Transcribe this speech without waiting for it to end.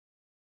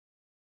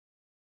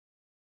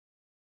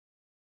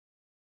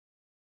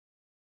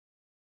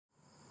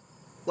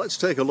Let's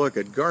take a look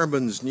at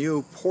Garmin's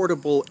new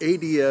portable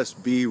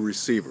ADS-B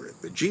receiver,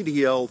 the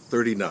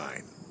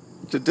GDL-39.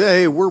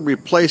 Today we're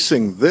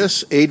replacing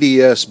this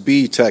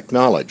ADS-B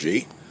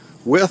technology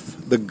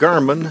with the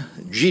Garmin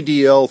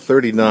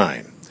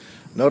GDL-39.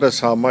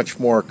 Notice how much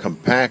more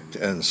compact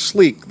and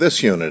sleek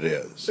this unit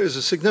is. There's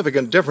a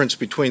significant difference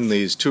between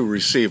these two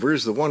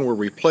receivers. The one we're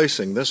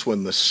replacing, this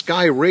one, the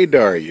Sky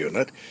Radar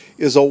unit,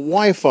 is a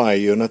Wi-Fi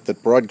unit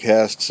that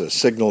broadcasts a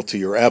signal to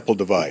your Apple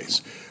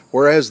device,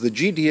 whereas the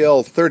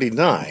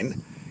GDL-39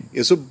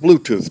 is a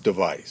Bluetooth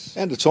device.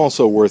 And it's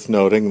also worth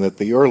noting that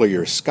the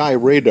earlier Sky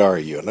Radar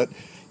unit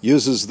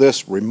uses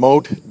this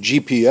remote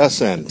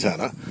GPS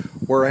antenna,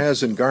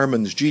 whereas in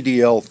Garmin's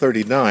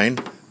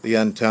GDL-39, the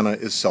antenna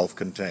is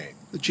self-contained.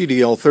 The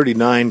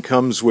GDL-39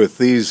 comes with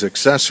these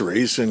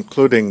accessories,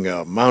 including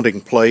a mounting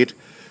plate,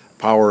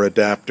 power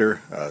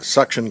adapter, a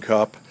suction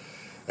cup,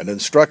 an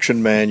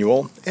instruction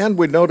manual, and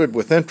we noted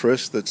with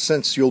interest that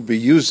since you'll be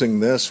using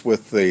this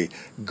with the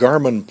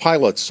Garmin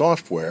Pilot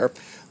software,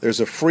 there's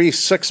a free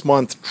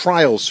 6-month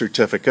trial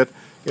certificate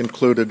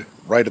included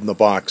right in the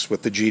box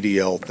with the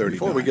GDL-39.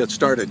 Before we get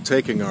started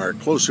taking our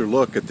closer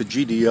look at the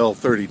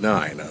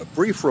GDL-39, a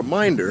brief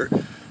reminder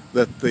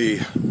that the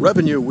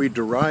revenue we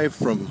derive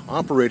from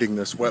operating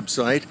this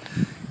website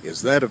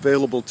is that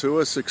available to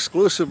us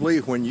exclusively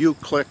when you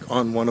click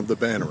on one of the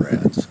banner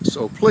ads.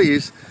 So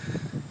please,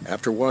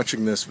 after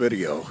watching this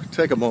video,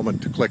 take a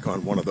moment to click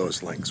on one of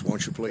those links,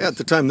 won't you please? At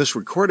the time this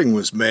recording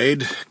was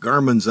made,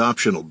 Garmin's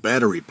optional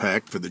battery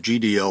pack for the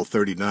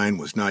GDL-39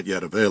 was not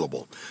yet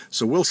available.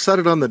 So we'll set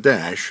it on the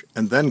dash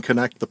and then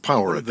connect the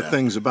power adapter. The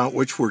things about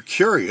which we're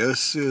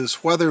curious is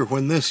whether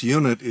when this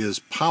unit is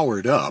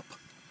powered up,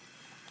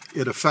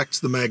 it affects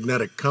the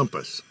magnetic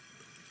compass.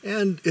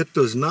 And it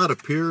does not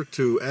appear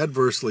to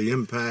adversely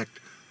impact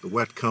the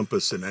wet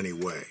compass in any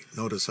way.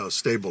 Notice how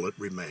stable it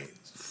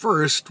remains.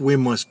 First, we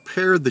must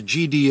pair the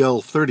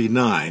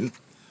GDL-39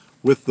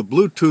 with the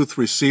Bluetooth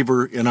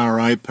receiver in our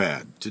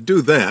iPad. To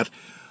do that,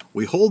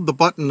 we hold the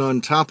button on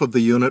top of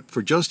the unit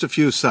for just a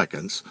few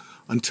seconds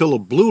until a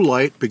blue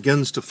light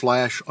begins to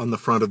flash on the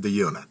front of the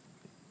unit.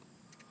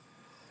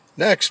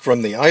 Next,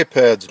 from the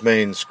iPad's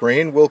main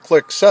screen, we'll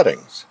click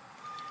Settings.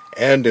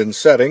 And in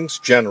Settings,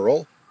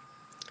 General,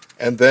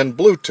 and then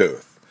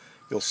Bluetooth.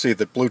 You'll see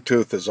that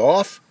Bluetooth is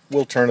off.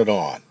 We'll turn it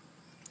on.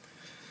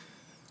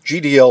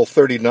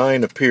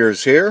 GDL-39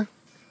 appears here.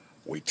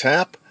 We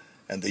tap,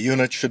 and the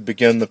unit should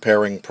begin the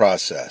pairing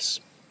process.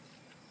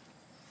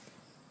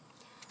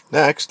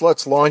 Next,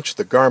 let's launch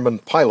the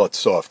Garmin Pilot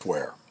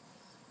software.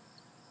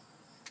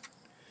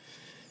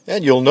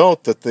 And you'll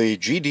note that the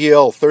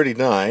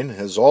GDL-39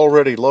 has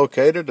already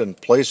located and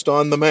placed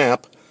on the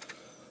map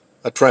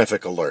a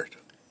traffic alert.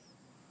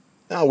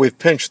 Now we've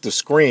pinched the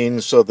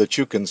screen so that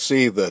you can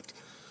see that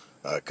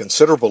a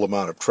considerable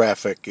amount of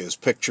traffic is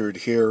pictured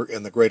here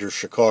in the greater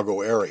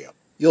Chicago area.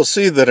 You'll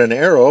see that an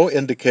arrow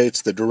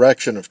indicates the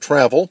direction of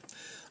travel,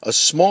 a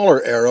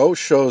smaller arrow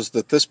shows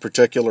that this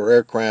particular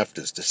aircraft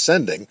is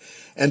descending,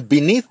 and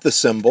beneath the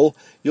symbol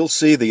you'll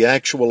see the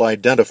actual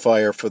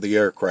identifier for the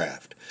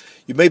aircraft.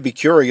 You may be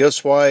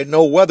curious why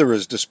no weather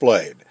is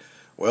displayed.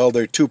 Well,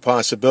 there are two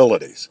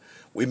possibilities.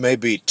 We may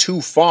be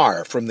too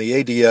far from the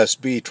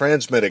ADS-B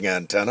transmitting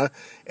antenna,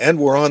 and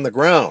we're on the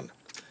ground.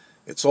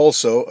 It's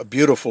also a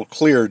beautiful,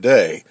 clear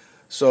day,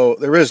 so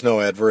there is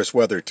no adverse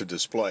weather to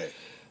display.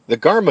 The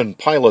Garmin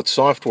Pilot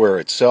software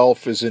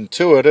itself is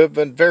intuitive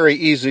and very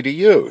easy to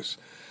use.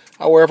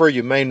 However,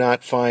 you may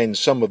not find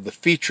some of the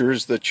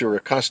features that you're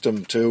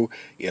accustomed to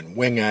in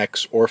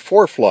WingX or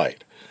ForeFlight.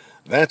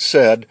 That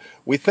said,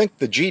 we think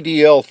the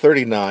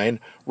GDL-39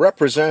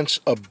 represents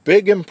a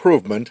big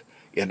improvement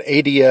in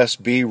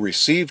ADS-B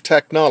receive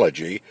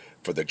technology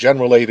for the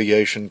General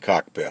Aviation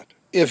cockpit.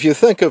 If you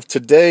think of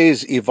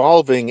today's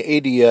evolving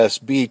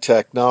ADS-B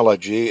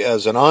technology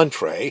as an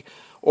entree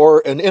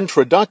or an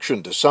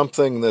introduction to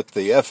something that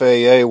the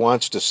FAA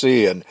wants to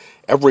see in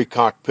every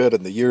cockpit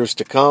in the years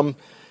to come,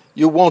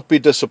 you won't be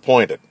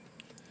disappointed.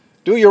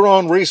 Do your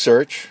own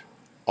research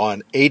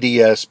on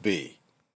ADS-B.